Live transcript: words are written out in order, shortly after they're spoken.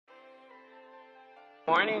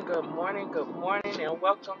Good morning, good morning, and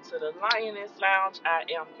welcome to the Lioness Lounge. I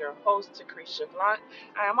am your host, Takresha Blunt.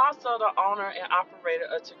 I am also the owner and operator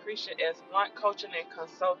of Takresha S. Blunt Coaching and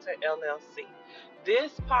Consultant LLC.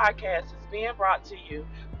 This podcast is being brought to you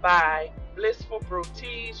by Blissful Brew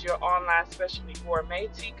Teas, your online specialty gourmet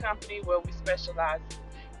tea company where we specialize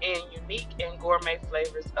in unique and gourmet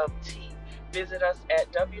flavors of tea. Visit us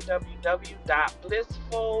at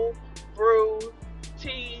www.blissfulbrew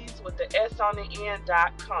T's with the S on the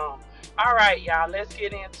end.com. All right, y'all, let's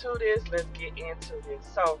get into this.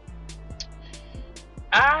 So,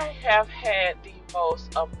 I have had the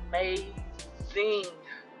most amazing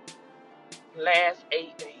last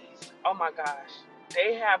 8 days. Oh my gosh,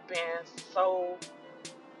 they have been so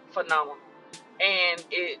phenomenal. And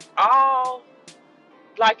it all,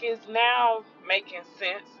 like, is now making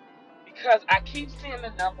sense because I keep seeing the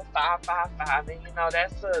number 555, and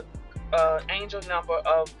that's a angel number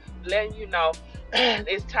of letting you know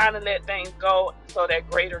it's time to let things go so that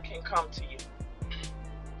greater can come to you.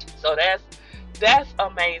 So that's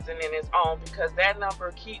amazing in its own because that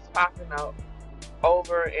number keeps popping up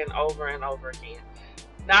over and over and over again.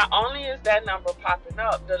 Not only is that number popping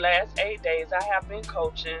up, the last 8 days I have been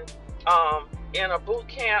coaching in a boot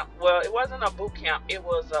camp. Well, it wasn't a boot camp, it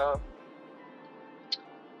was a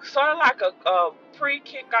sort of like a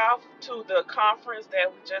pre-kickoff to the conference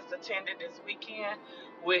that we just attended this weekend,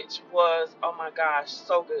 which was, oh my gosh,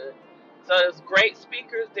 so good. So there's great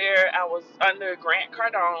speakers there. I was under Grant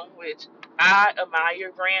Cardone, which I admire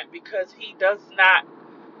Grant because he does not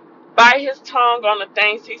bite his tongue on the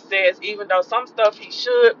things he says, even though some stuff he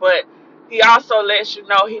should, but he also lets you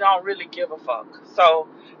know he don't really give a fuck. So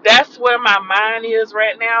that's where my mind is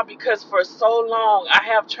right now because for so long I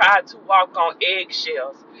have tried to walk on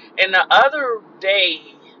eggshells. And the other day,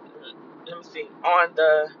 let me see, on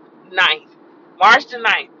the 9th, March the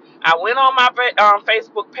 9th, I went on my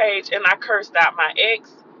Facebook page and I cursed out my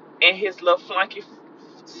ex and his little flunky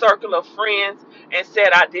circle of friends and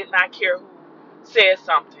said I did not care who said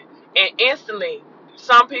something. And instantly,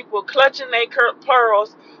 some people clutching their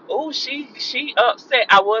pearls. Oh, she upset.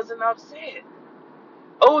 I wasn't upset.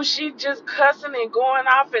 Oh, she just cussing and going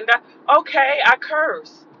off and that. Okay, I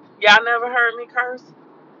curse. Y'all never heard me curse?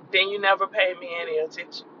 Then you never paid me any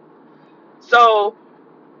attention. So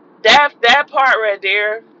that part right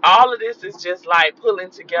there, all of this is just like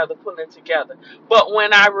pulling together. But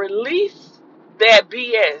when I release that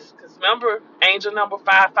BS, because remember, angel number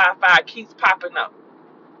 555 keeps popping up.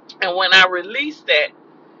 And when I released that,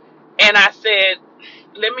 and I said,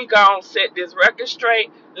 let me go and set this record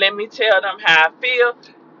straight. Let me tell them how I feel.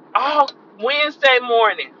 All Wednesday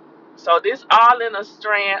morning. So this all in a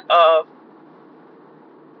strand of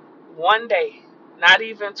one day, not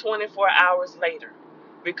even 24 hours later.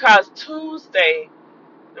 Because Tuesday,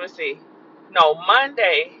 let me see, no,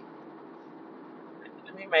 Monday,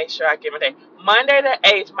 let me make sure I get my day. Monday the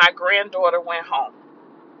 8th, my granddaughter went home.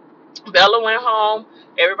 Bella went home.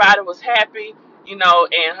 Everybody was happy,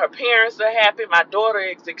 and her parents are happy. My daughter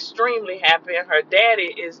is extremely happy, and her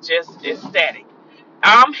daddy is just ecstatic.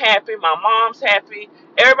 I'm happy. My mom's happy.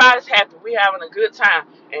 Everybody's happy. We having a good time.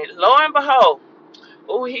 And lo and behold,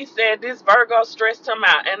 he said this Virgo stressed him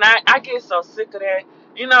out. And I get so sick of that.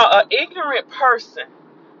 An ignorant person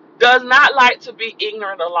does not like to be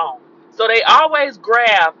ignorant alone. So they always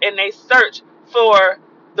grab and they search for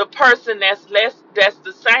the person that's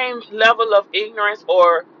the same level of ignorance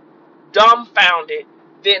or dumbfounded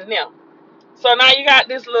than them. So now you got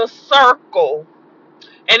this little circle,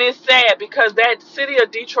 and it's sad because that city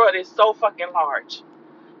of Detroit is so fucking large.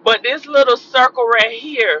 But this little circle right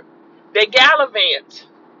here, they gallivant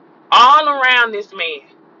all around this man.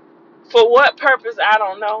 For what purpose, I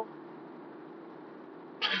don't know.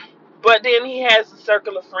 But then he has a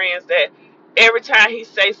circle of friends that every time he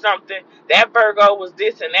say something, that Virgo was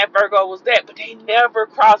this and that Virgo was that, but they never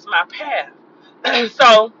crossed my path.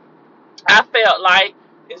 So I felt like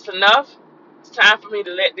it's enough. It's time for me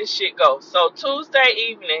to let this shit go. So Monday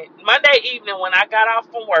evening, when I got off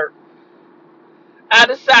from work, I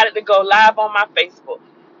decided to go live on my Facebook.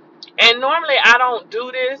 And normally I don't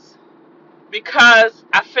do this because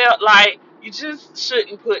I felt like you just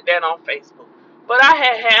shouldn't put that on Facebook. But I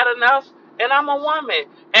had enough, and I'm a woman,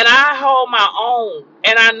 and I hold my own,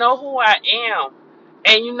 and I know who I am.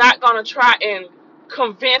 And you're not gonna try and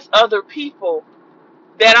convince other people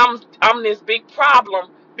that I'm this big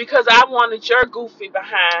problem because I wanted your goofy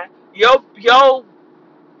behind, your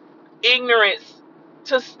ignorance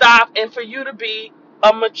to stop, and for you to be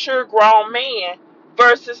a mature grown man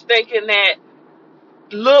versus thinking that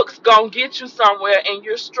looks gonna get you somewhere and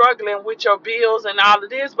you're struggling with your bills and all of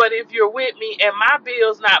this. But if you're with me and my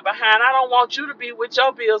bills not behind, I don't want you to be with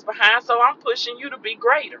your bills behind, so I'm pushing you to be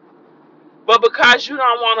greater. But because you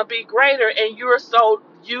don't want to be greater and you're so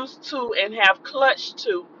used to and have clutched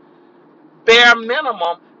to bare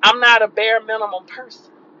minimum, I'm not a bare minimum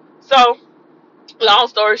person. So long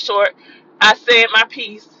story short, I said my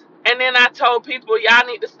piece, and then I told people, y'all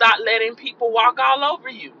need to stop letting people walk all over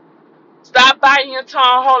you. Stop biting your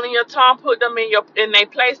tongue, holding your tongue, put them in their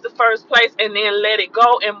place, the first place, and then let it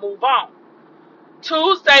go and move on.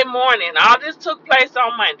 Tuesday morning, all this took place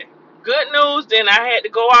on Monday. Good news, then I had to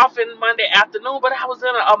go off in Monday afternoon, but I was in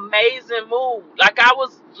an amazing mood. Like I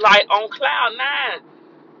was like on cloud nine,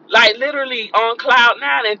 like literally on cloud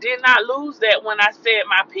nine, and did not lose that when I said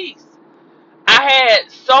my piece. I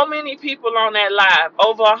had so many people on that live,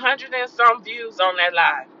 over 100 and some views on that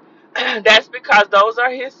live. That's because those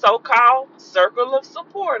are his so-called circle of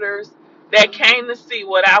supporters that came to see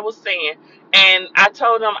what I was saying. And I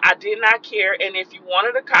told them I did not care. And if you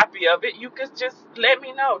wanted a copy of it, you could just let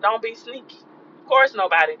me know. Don't be sneaky. Of course,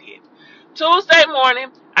 nobody did. Tuesday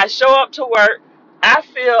morning, I show up to work. I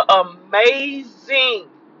feel amazing.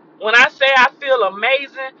 When I say I feel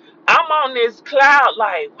amazing, I'm on this cloud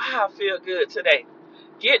like, wow, I feel good today.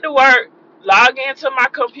 Get to work, log into my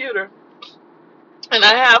computer, and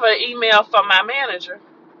I have an email from my manager,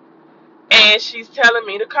 and she's telling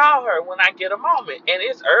me to call her when I get a moment, and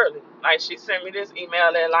it's early. Like, she sent me this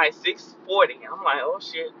email at like 6:40. I'm like, oh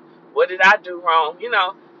shit, what did I do wrong? You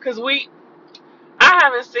know, because I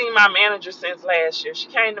haven't seen my manager since last year. She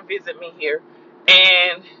came to visit me here,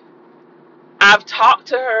 and I've talked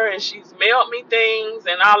to her and she's mailed me things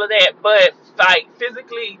and all of that, but like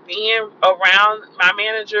physically being around my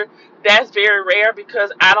manager, that's very rare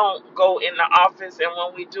because I don't go in the office, and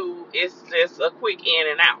when we do, it's just a quick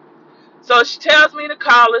in and out. So she tells me to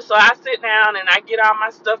call her, so I sit down and I get all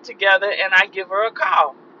my stuff together and I give her a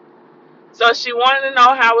call. So she wanted to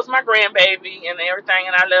know how was my grandbaby and everything,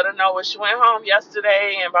 and I let her know when she went home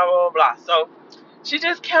yesterday and blah, blah, blah, blah. So she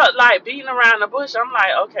just kept like beating around the bush. I'm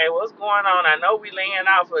like, okay, what's going on? I know we laying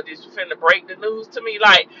off, but did you finna break the news to me?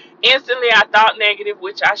 Like, instantly I thought negative,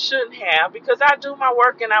 which I shouldn't have because I do my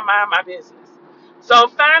work and I mind my business. So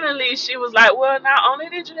finally she was like, well, not only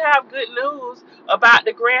did you have good news about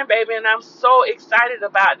the grandbaby, and I'm so excited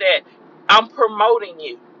about that, I'm promoting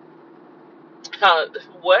you.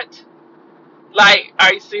 What? Like,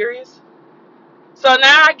 are you serious? So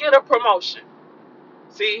now I get a promotion.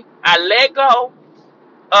 See, I let go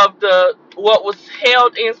of what was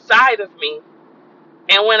held inside of me,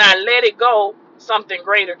 and when I let it go, something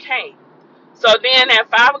greater came. So then at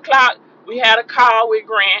 5 o'clock, we had a call with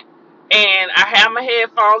Grant, and I have my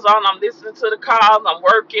headphones on. I'm listening to the calls. I'm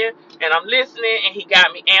working, and I'm listening, and he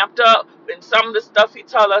got me amped up. And some of the stuff he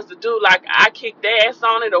told us to do, like I kicked ass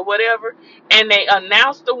on it or whatever, and they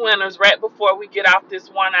announced the winners right before we get off this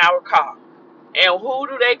 1 hour call. And who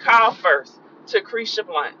do they call first? Takresha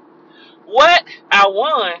Blunt. What? I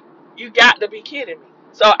won? You got to be kidding me.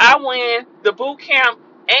 So I win the boot camp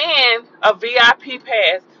and a VIP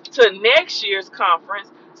pass to next year's conference.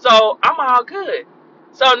 So I'm all good.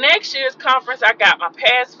 So next year's conference, I got my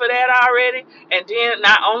pass for that already. And then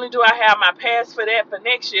not only do I have my pass for that for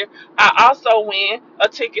next year, I also win a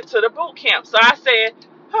ticket to the boot camp. So I said,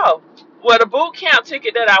 oh, well, the boot camp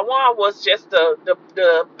ticket that I won was just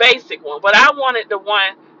the basic one. But I wanted the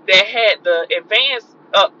one that had the advanced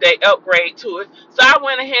upgrade to it. So I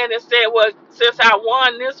went ahead and said, well, since I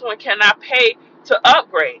won this one, can I pay to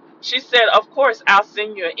upgrade? She said, of course, I'll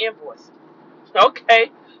send you an invoice.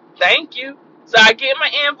 Okay, thank you. So I get my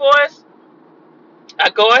invoice, I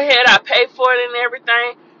go ahead, I pay for it and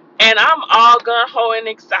everything, and I'm all gung-ho and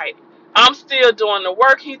excited. I'm still doing the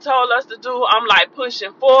work he told us to do. I'm like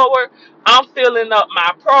pushing forward. I'm filling up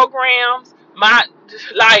my programs.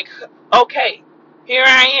 Okay, here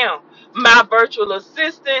I am. My virtual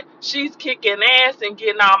assistant, she's kicking ass and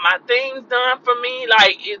getting all my things done for me.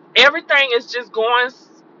 Like, everything is just going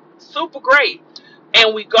super great.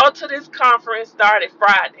 And we go to this conference, started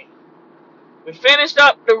Friday. We finished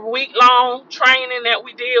up the week-long training that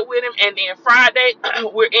we did with him, and then Friday,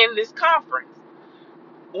 we're in this conference.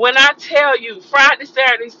 When I tell you, Friday,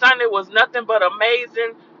 Saturday, Sunday was nothing but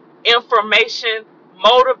amazing information,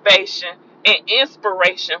 motivation, and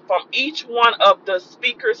inspiration from each one of the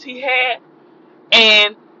speakers he had,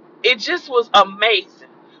 and it just was amazing.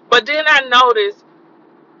 But then I noticed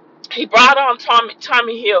he brought on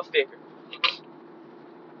Tommy Hilfiger.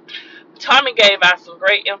 Tommy gave out some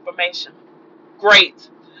great information. Great.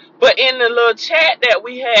 But in the little chat that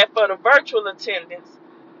we had for the virtual attendees,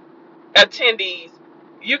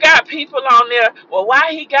 You got people on there, well,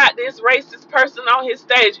 why he got this racist person on his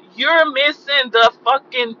stage? You're missing the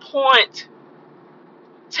fucking point.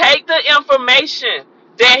 Take the information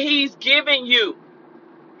that he's giving you.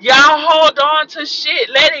 Y'all hold on to shit.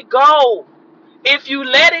 Let it go. If you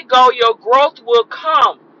let it go, your growth will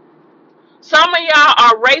come. Some of y'all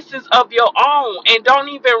are racists of your own and don't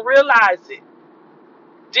even realize it.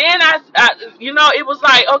 Then it was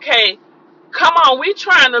like, okay, come on, we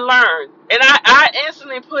trying to learn. And I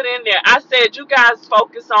instantly put in there, I said, you guys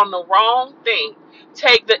focus on the wrong thing.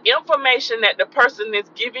 Take the information that the person is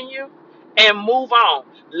giving you and move on.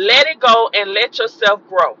 Let it go and let yourself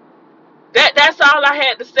grow. That's all I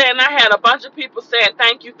had to say. And I had a bunch of people saying,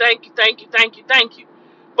 thank you, thank you, thank you, thank you, thank you.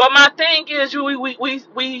 But my thing is,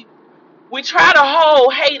 we try to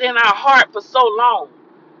hold hate in our heart for so long.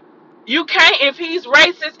 You can't, if he's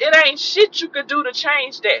racist, it ain't shit you could do to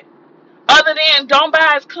change that. Other than don't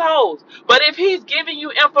buy his clothes. But if he's giving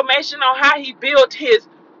you information on how he built his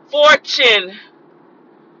fortune,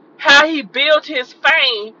 how he built his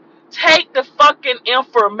fame, take the fucking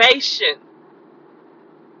information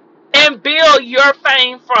and build your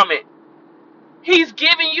fame from it. He's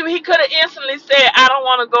giving you, he could have instantly said, I don't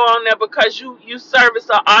want to go on there because you service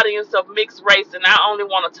an audience of mixed race and I only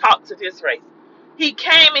want to talk to this race. He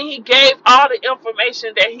came and he gave all the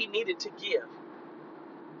information that he needed to give.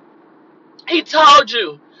 He told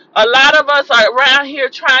you, a lot of us are around here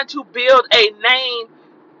trying to build a name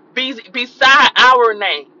beside our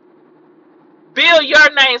name. Build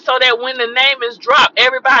your name so that when the name is dropped,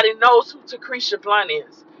 everybody knows who Tacretia Blunt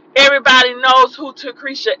is. Everybody knows who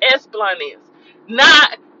Tacretia S. Blunt is.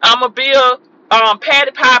 Not, I'm going to build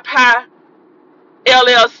Patty Pie Pie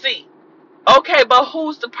LLC. Okay, but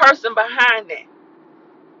who's the person behind that?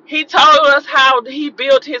 He told us how he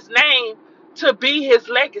built his name to be his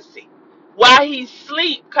legacy. While he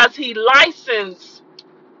sleep, because he licensed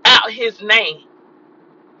out his name.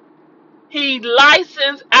 He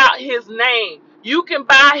licensed out his name. You can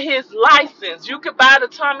buy his license. You can buy the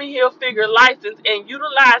Tommy Hilfiger license and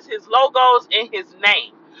utilize his logos and his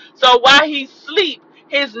name. So while he sleep,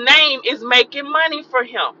 his name is making money for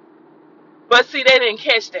him. But see, they didn't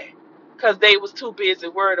catch that because they was too busy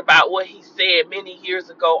worried about what he said many years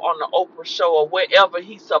ago on the Oprah show or wherever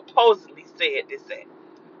he supposedly said this at.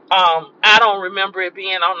 I don't remember it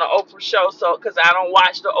being on the Oprah show, so because I don't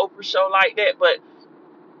watch the Oprah show like that, but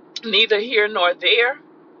neither here nor there.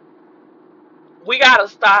 We gotta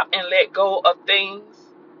stop and let go of things.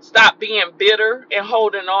 Stop being bitter and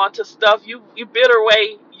holding on to stuff. You bitter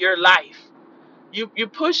away your life. You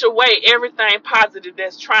push away everything positive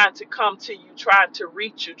that's trying to come to you, trying to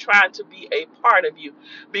reach you, trying to be a part of you,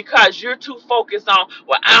 because you're too focused on,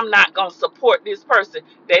 well, I'm not gonna support this person.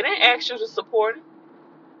 They didn't ask you to support him.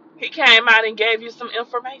 He came out and gave you some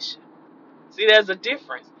information. See, there's a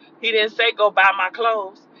difference. He didn't say go buy my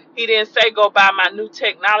clothes. He didn't say go buy my new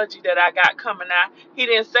technology that I got coming out. He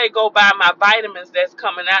didn't say go buy my vitamins that's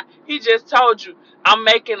coming out. He just told you, I'm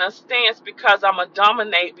making a stance because I'm going to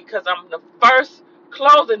dominate, because I'm the first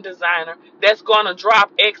clothing designer that's going to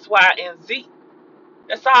drop X, Y, and Z.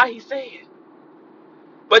 That's all he said.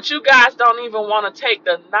 But you guys don't even want to take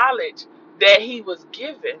the knowledge that he was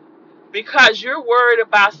given because you're worried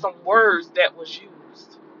about some words that was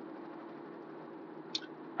used.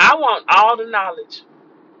 I want all the knowledge.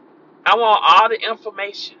 I want all the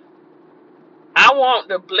information. I want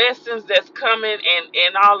the blessings that's coming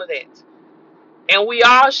and all of that. And we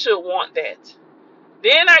all should want that.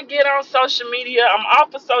 Then I get on social media. I'm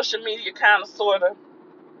off of social media kind of, sort of,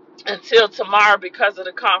 until tomorrow because of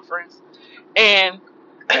the conference. And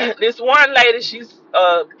this one lady, she's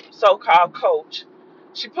a so-called coach.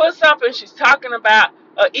 She puts up and she's talking about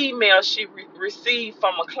an email she received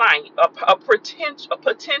from a client, a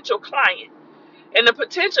potential client. And the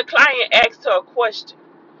potential client asked her a question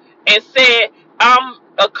and said, I'm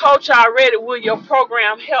a coach already. Will your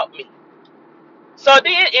program help me? So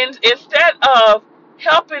then instead of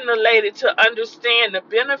helping the lady to understand the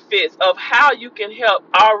benefits of how you can help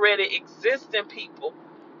already existing people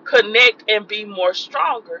connect and be more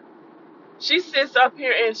stronger, she sits up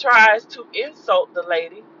here and tries to insult the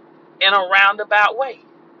lady in a roundabout way.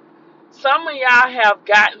 Some of y'all have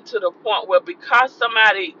gotten to the point where because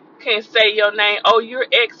somebody can say your name, oh, you're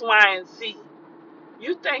X, Y, and Z,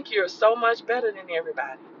 you think you're so much better than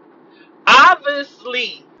everybody.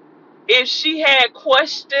 Obviously, if she had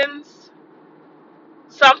questions,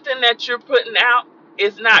 something that you're putting out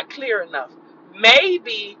is not clear enough.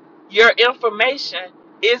 Maybe your information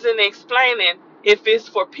isn't explaining if it's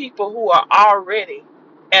for people who are already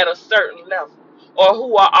at a certain level or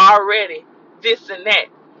who are already this and that.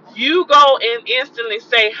 You go and instantly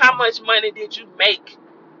say, how much money did you make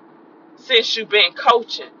since you've been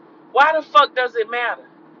coaching. Why the fuck does it matter?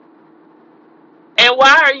 And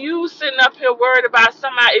why are you sitting up here worried about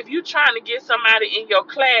somebody? If you're trying to get somebody in your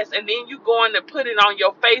class and then you going to put it on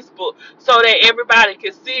your Facebook so that everybody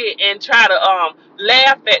can see it and try to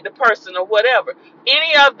laugh at the person or whatever.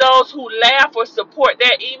 Any of those who laugh or support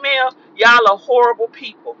that email, y'all are horrible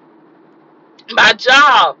people. My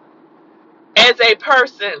job as a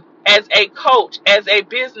person, as a coach, as a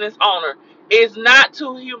business owner, is not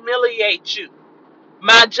to humiliate you.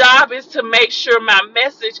 My job is to make sure my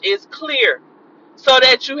message is clear so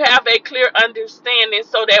that you have a clear understanding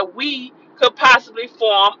so that we could possibly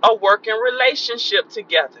form a working relationship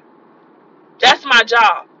together. That's my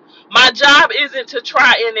job. My job isn't to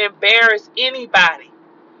try and embarrass anybody.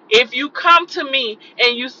 If you come to me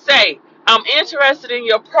and you say, I'm interested in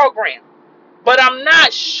your program, but I'm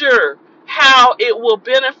not sure how it will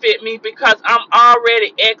benefit me because I'm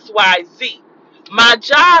already XYZ. My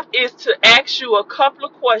job is to ask you a couple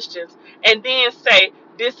of questions and then say,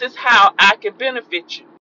 this is how I can benefit you.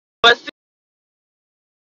 But see,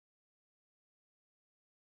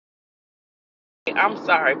 I'm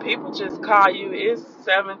sorry, people just call you. It's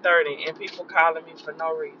 7:30 and people calling me for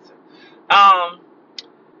no reason. Um,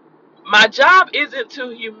 my job isn't to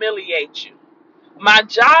humiliate you. My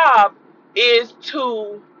job is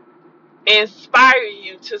to inspire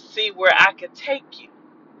you to see where I can take you.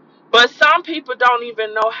 But some people don't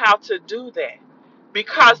even know how to do that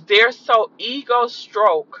because they're so ego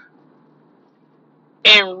stroke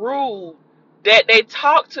and rude that they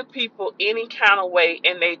talk to people any kind of way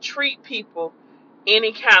and they treat people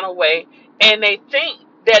any kind of way and they think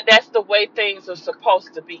that that's the way things are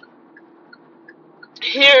supposed to be.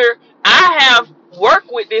 Here, I have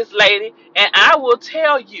worked with this lady and I will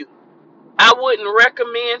tell you, I wouldn't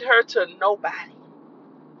recommend her to nobody.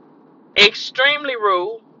 Extremely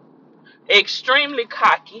rude, extremely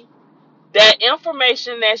cocky. That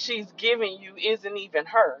information that she's giving you isn't even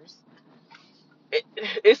hers.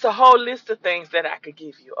 It's a whole list of things that I could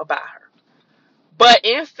give you about her. But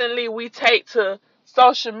instantly we take to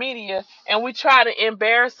social media and we try to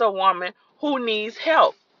embarrass a woman who needs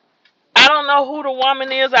help. I don't know who the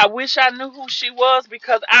woman is. I wish I knew who she was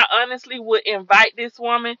because I honestly would invite this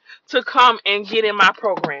woman to come and get in my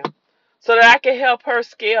program so that I can help her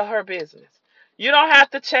scale her business. You don't have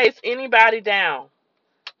to chase anybody down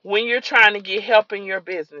when you're trying to get help in your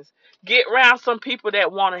business. Get around some people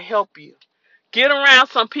that want to help you. Get around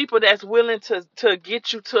some people that's willing to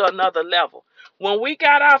get you to another level. When we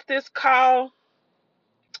got off this call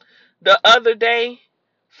the other day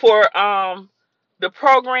for the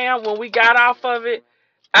program, when we got off of it,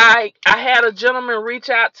 I had a gentleman reach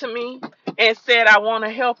out to me and said, I want to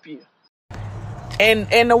help you.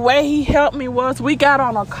 And the way he helped me was we got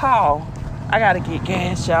on a call. I got to get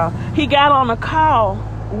gas, y'all. He got on a call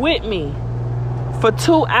with me for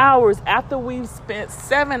 2 hours after we've spent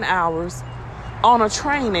 7 hours on a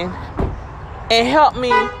training and helped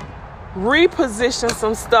me reposition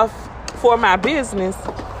some stuff for my business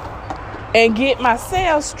and get my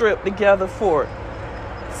sales strip together for it.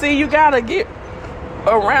 See, you got to get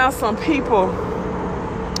around some people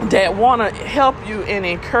that want to help you and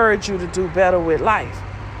encourage you to do better with life.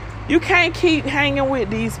 You can't keep hanging with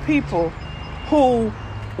these people who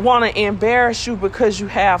want to embarrass you because you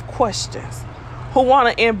have questions, who want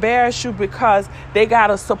to embarrass you because they got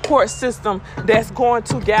a support system that's going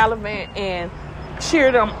to gallivant and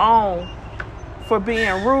cheer them on for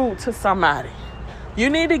being rude to somebody. You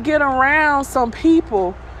need to get around some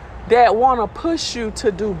people that want to push you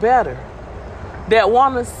to do better, that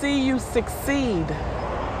want to see you succeed,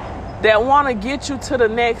 that want to get you to the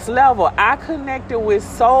next level. I connected with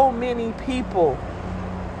so many people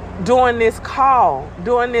during this call,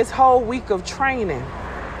 during this whole week of training.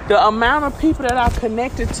 The amount of people that I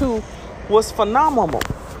connected to was phenomenal.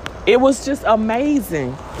 It was just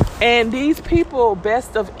amazing. And these people,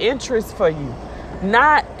 best of interest for you,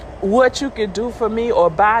 not what you could do for me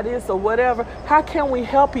or buy this or whatever. How can we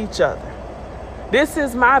help each other? This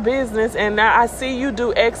is my business and now I see you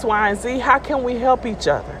do X, Y, and Z. How can we help each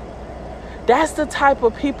other? That's the type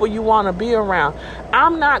of people you want to be around.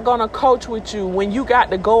 I'm not going to coach with you when you got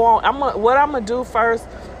to go on. What I'm going to do first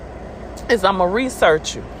is I'm going to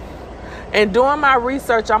research you. And doing my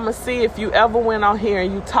research, I'm going to see if you ever went on here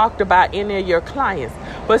and you talked about any of your clients.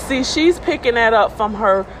 But see, she's picking that up from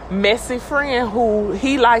her messy friend who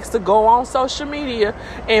he likes to go on social media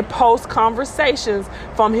and post conversations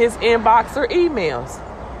from his inbox or emails.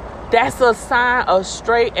 That's a sign of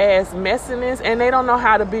straight ass messiness, and they don't know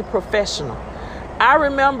how to be professional. I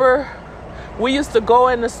remember we used to go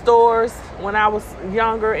in the stores when I was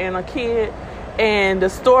younger and a kid, and the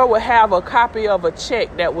store would have a copy of a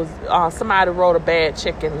check that was somebody wrote a bad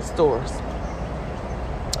check in the stores.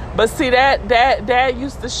 But see, that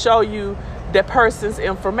used to show you the person's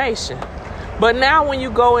information. But now when you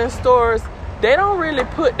go in stores, they don't really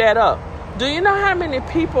put that up. Do you know how many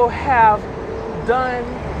people have done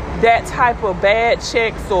that type of bad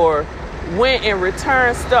checks, or went and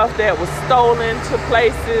returned stuff that was stolen to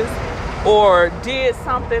places, or did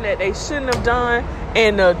something that they shouldn't have done?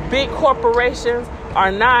 And the big corporations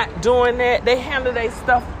are not doing that. They handle their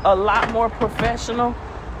stuff a lot more professional.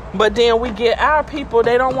 But then we get our people,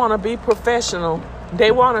 they don't want to be professional.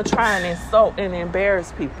 They want to try and insult and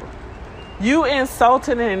embarrass people. You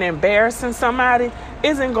insulting and embarrassing somebody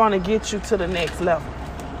isn't going to get you to the next level.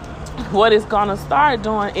 What it's going to start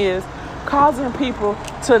doing is causing people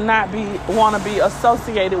to not want to be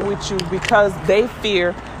associated with you, because they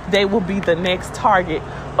fear they will be the next target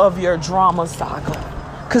of your drama saga.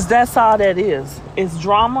 Because that's all that is. It's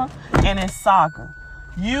drama and it's saga.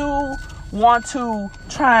 You want to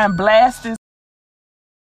try and blast this.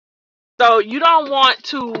 So you don't want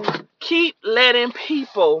to keep letting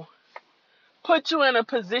people put you in a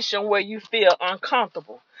position where you feel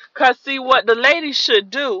uncomfortable. Because see, what the ladies should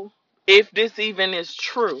do, if this even is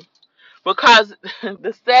true, because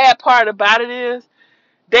the sad part about it is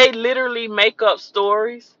they literally make up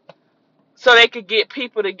stories so they could get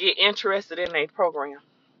people to get interested in their program.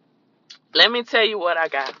 Let me tell you what I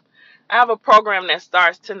got. I have a program that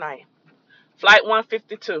starts tonight. Flight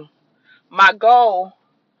 152. My goal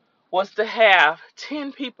was to have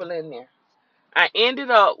 10 people in there. I ended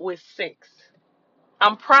up with 6.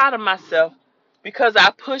 I'm proud of myself because I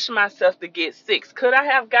pushed myself to get 6. Could I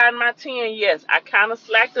have gotten my 10? Yes. I kind of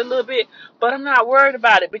slacked a little bit, but I'm not worried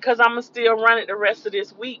about it because I'm going to still run it the rest of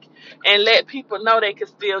this week and let people know they can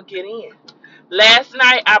still get in. Last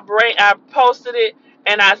night, I posted it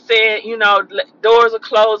and I said, doors are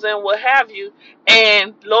closing, what have you.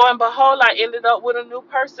 And lo and behold, I ended up with a new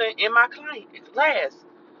person in my class,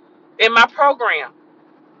 in my program.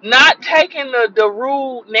 Not taking the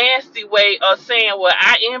rude, nasty way of saying, well,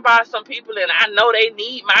 I inbox some people and I know they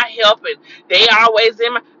need my help and they always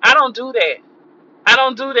in my... I don't do that. I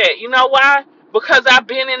don't do that. You know why? Because I've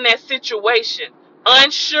been in that situation,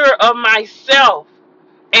 unsure of myself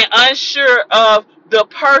and unsure of the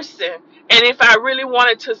person, and if I really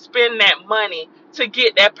wanted to spend that money to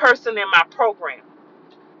get that person in my program.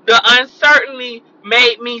 The uncertainty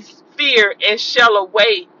made me fear and shell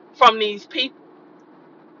away from these people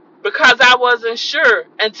because I wasn't sure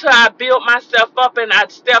until I built myself up and I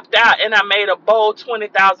stepped out and I made a bold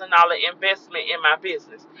 $20,000 investment in my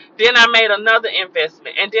business. Then I made another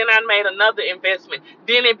investment, and then I made another investment.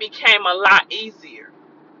 Then it became a lot easier.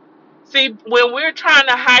 See, when we're trying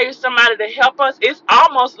to hire somebody to help us, it's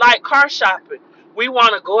almost like car shopping. We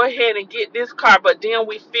want to go ahead and get this car, but then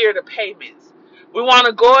we fear the payments. We want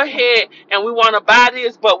to go ahead and we want to buy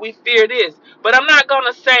this, but we fear this. But I'm not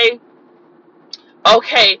going to say,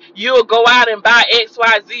 okay, you'll go out and buy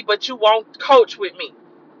XYZ, but you won't coach with me.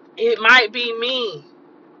 It might be me.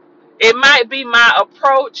 It might be my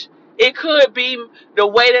approach. It could be the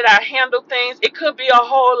way that I handle things. It could be a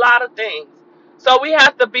whole lot of things. So we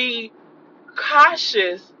have to be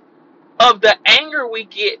cautious of the anger we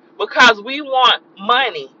get because we want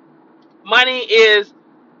money. Money is,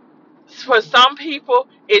 for some people,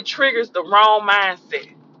 it triggers the wrong mindset.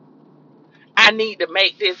 I need to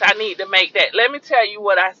make this, I need to make that. Let me tell you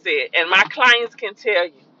what I said, and my clients can tell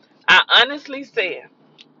you. I honestly said,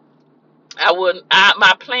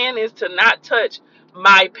 my plan is to not touch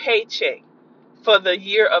my paycheck for the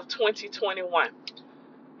year of 2021.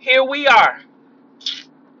 Here we are,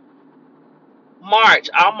 March,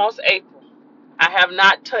 almost April. I have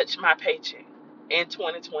not touched my paycheck in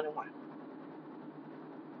 2021.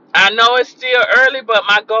 I know it's still early, but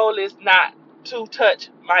my goal is not to touch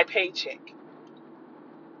my paycheck.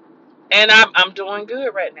 And I'm doing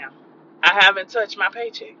good right now. I haven't touched my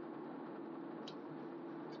paycheck.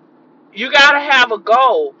 You got to have a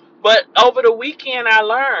goal. But over the weekend, I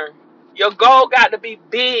learned your goal got to be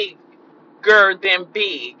bigger than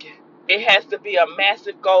big. It has to be a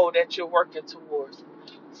massive goal that you're working towards.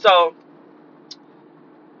 So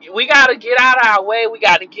we got to get out of our way. We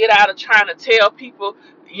got to get out of trying to tell people,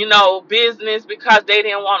 business because they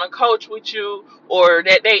didn't want to coach with you or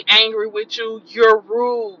that they angry with you. You're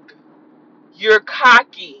rude. You're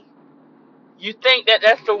cocky. You think that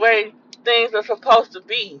that's the way things are supposed to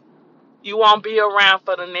be. You won't be around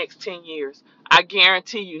for the next 10 years. I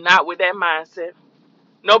guarantee you, not with that mindset.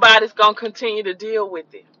 Nobody's going to continue to deal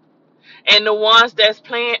with it. And the ones that's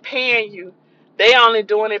paying you, they only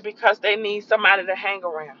doing it because they need somebody to hang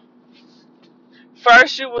around.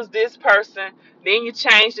 First you was this person, then you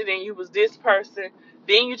changed it and you was this person,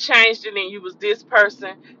 then you changed it and you was this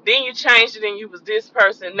person, then you changed it and you was this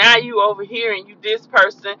person. Now you over here and you this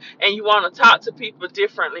person, and you want to talk to people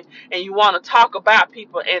differently, and you want to talk about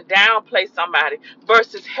people and downplay somebody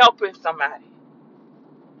versus helping somebody.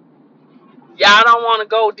 Y'all don't want to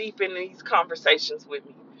go deep in these conversations with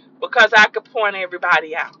me because I could point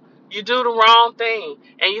everybody out. You do the wrong thing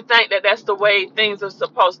and you think that that's the way things are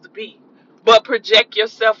supposed to be. But project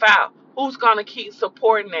yourself out. Who's going to keep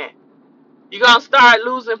supporting that? You're going to start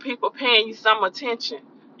losing people paying you some attention.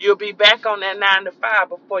 You'll be back on that 9 to 5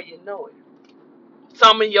 before you know it.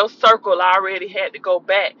 Some of your circle already had to go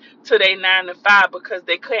back to their 9 to 5 because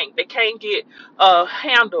they can't get a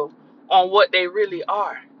handle on what they really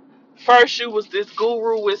are. First you was this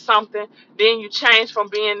guru with something, then you changed from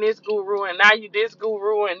being this guru, and now you this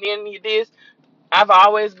guru, and then you this. I've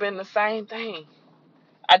always been the same thing.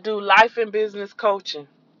 I do life and business coaching.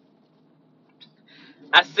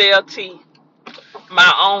 I sell tea,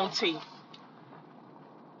 my own tea.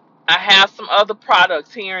 I have some other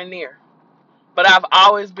products here and there, but I've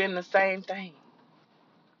always been the same thing.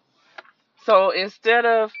 So instead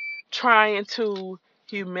of trying to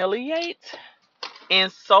humiliate,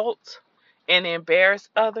 insult, and embarrass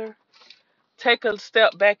others, take a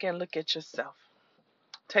step back and look at yourself.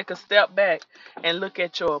 Take a step back and look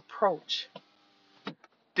at your approach.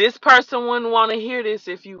 This person wouldn't want to hear this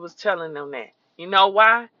if you was telling them that. You know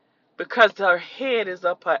why? Because her head is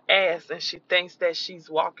up her ass and she thinks that she's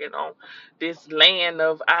walking on this land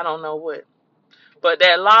of I don't know what. But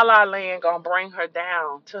that la la land gonna bring her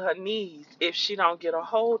down to her knees if she don't get a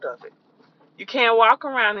hold of it. You can't walk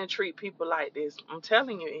around and treat people like this. I'm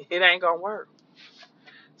telling you, it ain't gonna work.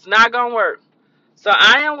 It's not gonna work. So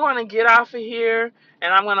I am going to get off of here,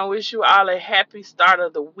 and I'm going to wish you all a happy start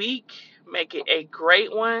of the week. Make it a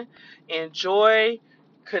great one. Enjoy,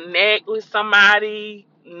 connect with somebody,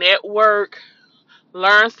 network,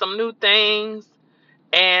 learn some new things,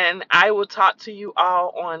 and I will talk to you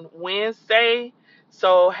all on Wednesday.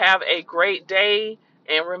 So have a great day.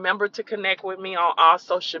 And remember to connect with me on all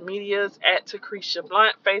social medias at Takresha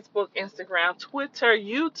Blunt, Facebook, Instagram, Twitter,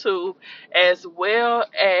 YouTube, as well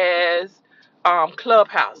as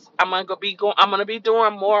Clubhouse. I'm gonna be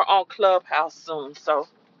doing more on Clubhouse soon. So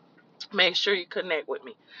make sure you connect with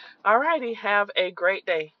me. Alrighty, have a great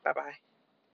day. Bye bye.